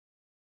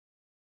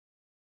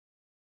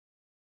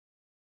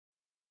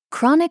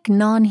Chronic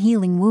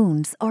non-healing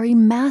wounds are a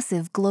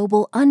massive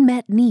global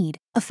unmet need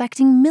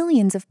affecting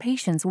millions of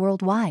patients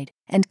worldwide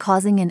and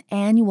causing an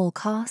annual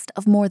cost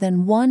of more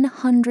than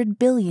 $100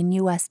 billion.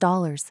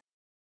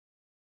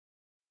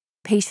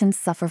 Patients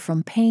suffer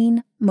from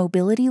pain,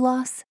 mobility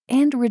loss,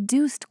 and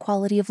reduced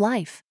quality of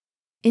life.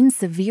 In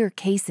severe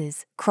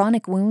cases,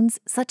 chronic wounds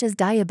such as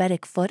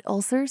diabetic foot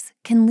ulcers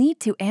can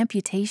lead to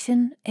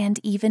amputation and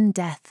even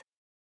death.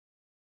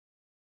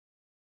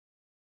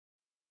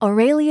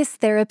 Aurealis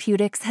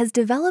Therapeutics has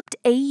developed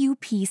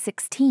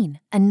AUP-16,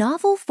 a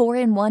novel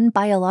 4-in-1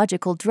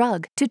 biological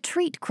drug to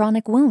treat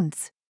chronic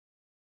wounds.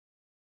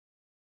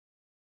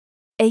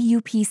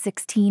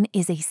 AUP-16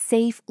 is a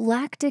safe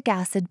lactic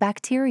acid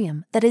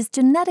bacterium that is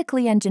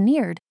genetically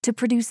engineered to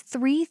produce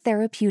 3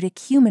 therapeutic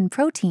human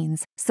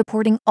proteins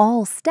supporting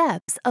all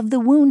steps of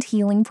the wound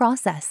healing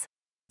process.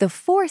 The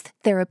 4th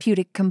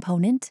therapeutic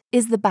component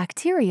is the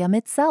bacterium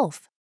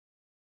itself.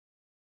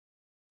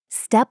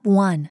 Step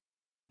 1.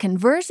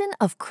 Conversion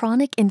of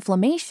chronic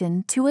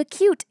inflammation to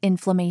acute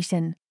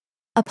inflammation.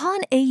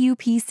 Upon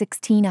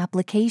AUP-16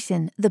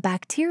 application, the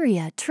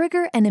bacteria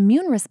trigger an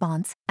immune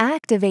response,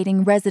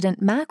 activating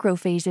resident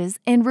macrophages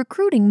and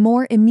recruiting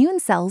more immune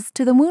cells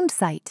to the wound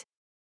site.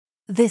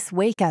 This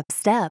wake-up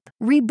step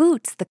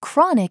reboots the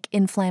chronic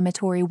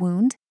inflammatory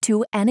wound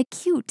to an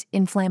acute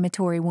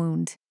inflammatory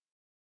wound.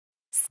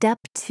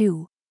 Step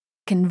 2.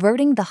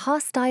 Converting the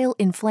hostile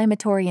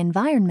inflammatory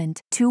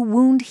environment to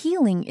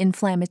wound-healing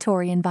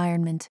inflammatory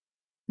environment.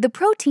 The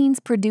proteins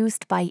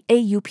produced by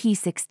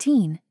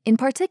AUP-16, in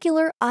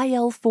particular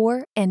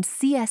IL-4 and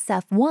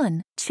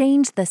CSF1,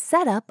 change the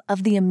setup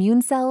of the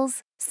immune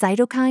cells,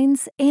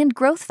 cytokines, and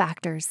growth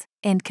factors,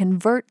 and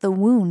convert the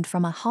wound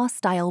from a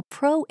hostile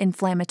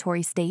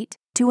pro-inflammatory state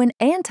to an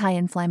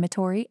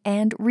anti-inflammatory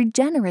and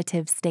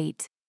regenerative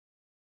state.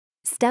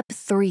 Step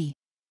 3.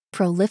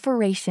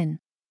 Proliferation.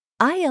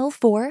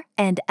 IL-4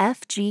 and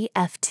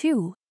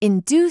FGF2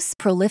 induce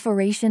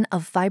proliferation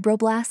of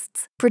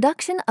fibroblasts,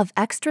 production of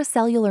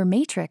extracellular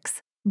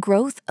matrix,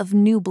 growth of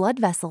new blood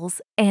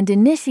vessels, and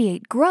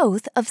initiate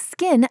growth of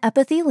skin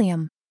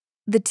epithelium.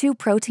 The 2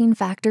 protein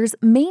factors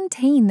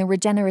maintain the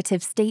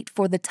regenerative state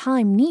for the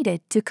time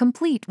needed to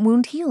complete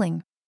wound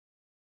healing.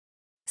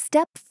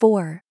 Step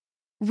 4.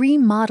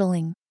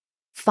 Remodeling.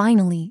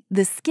 Finally,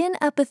 the skin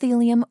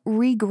epithelium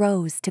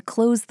regrows to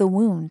close the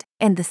wound,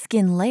 and the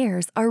skin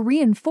layers are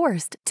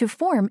reinforced to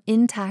form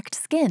intact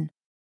skin.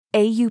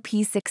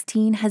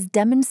 AUP-16 has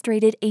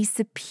demonstrated a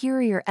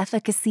superior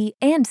efficacy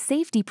and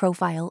safety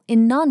profile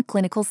in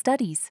non-clinical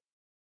studies.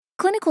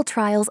 Clinical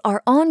trials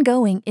are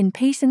ongoing in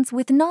patients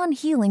with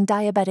non-healing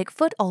diabetic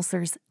foot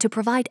ulcers to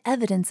provide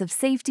evidence of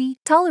safety,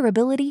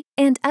 tolerability,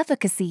 and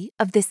efficacy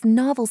of this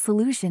novel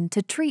solution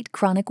to treat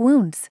chronic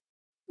wounds.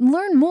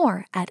 Learn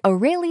more at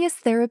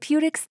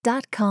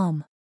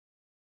AureliusTherapeutics.com.